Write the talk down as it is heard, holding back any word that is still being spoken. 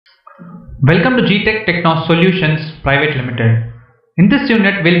Welcome to GTech Techno Solutions Private Limited. In this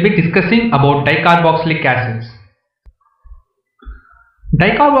unit, we'll be discussing about dicarboxylic acids.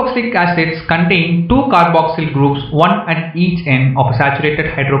 Dicarboxylic acids contain two carboxyl groups, one at each end of a saturated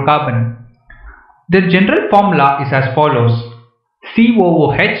hydrocarbon. The general formula is as follows: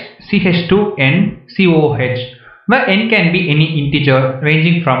 COOH, CH2N, COOH, where N can be any integer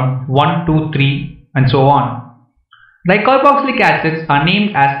ranging from 1, 2, 3 and so on. Dicarboxylic acids are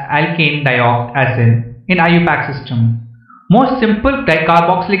named as alkane dioxide acid in IUPAC system. Most simple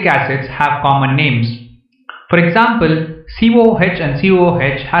dicarboxylic acids have common names. For example, COOH and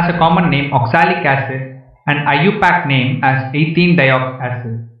COOH has a common name oxalic acid and IUPAC name as ethene dioxide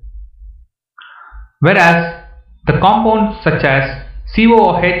acid. Whereas the compounds such as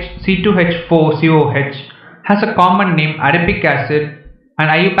COOH, C2H4COOH has a common name adipic acid and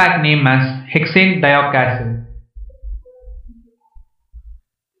IUPAC name as hexane dioxide acid.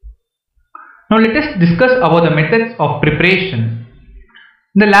 Now let us discuss about the methods of preparation.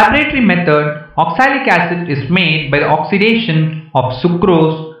 In the laboratory method, oxalic acid is made by the oxidation of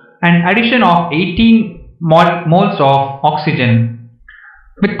sucrose and addition of 18 moles of oxygen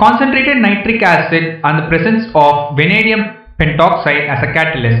with concentrated nitric acid and the presence of vanadium pentoxide as a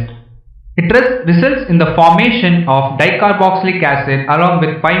catalyst. It results in the formation of dicarboxylic acid along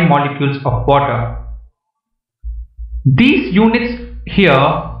with 5 molecules of water. These units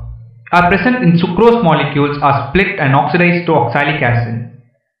here are present in sucrose molecules are split and oxidized to oxalic acid.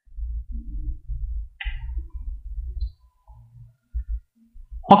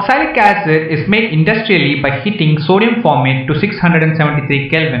 Oxalic acid is made industrially by heating sodium formate to 673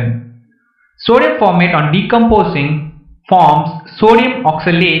 Kelvin. Sodium formate on decomposing forms sodium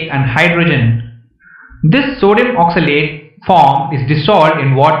oxalate and hydrogen. This sodium oxalate form is dissolved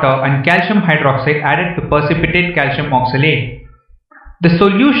in water and calcium hydroxide added to precipitate calcium oxalate. The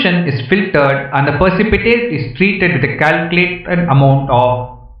solution is filtered and the precipitate is treated with a calculated amount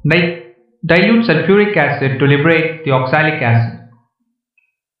of dilute sulfuric acid to liberate the oxalic acid.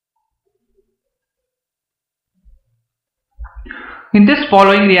 In this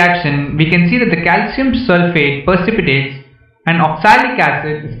following reaction, we can see that the calcium sulfate precipitates and oxalic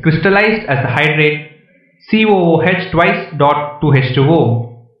acid is crystallized as the hydrate COOH twice dot 2H2O.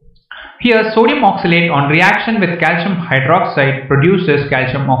 Here, sodium oxalate on reaction with calcium hydroxide produces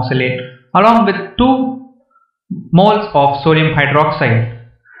calcium oxalate along with 2 moles of sodium hydroxide,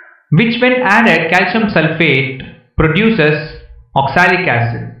 which when added calcium sulfate produces oxalic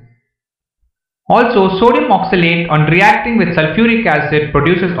acid. Also, sodium oxalate on reacting with sulfuric acid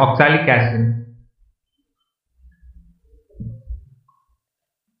produces oxalic acid.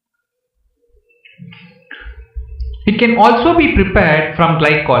 It can also be prepared from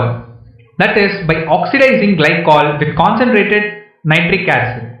glycol. That is, by oxidizing glycol with concentrated nitric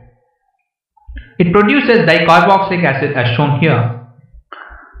acid. It produces dicarboxylic acid as shown here.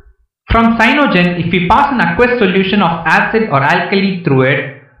 From cyanogen, if we pass an aqueous solution of acid or alkali through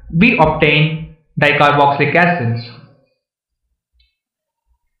it, we obtain dicarboxylic acids.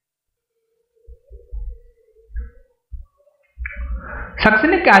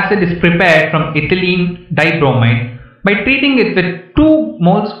 Succinic acid is prepared from ethylene dibromide by treating it with 2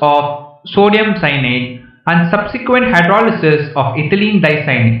 moles of sodium cyanide and subsequent hydrolysis of ethylene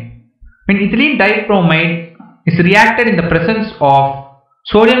dicyanide. When ethylene dibromide is reacted in the presence of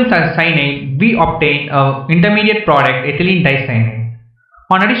sodium cyanide, we obtain an intermediate product ethylene dicyanide.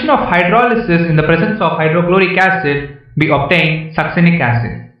 On addition of hydrolysis in the presence of hydrochloric acid, we obtain succinic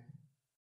acid.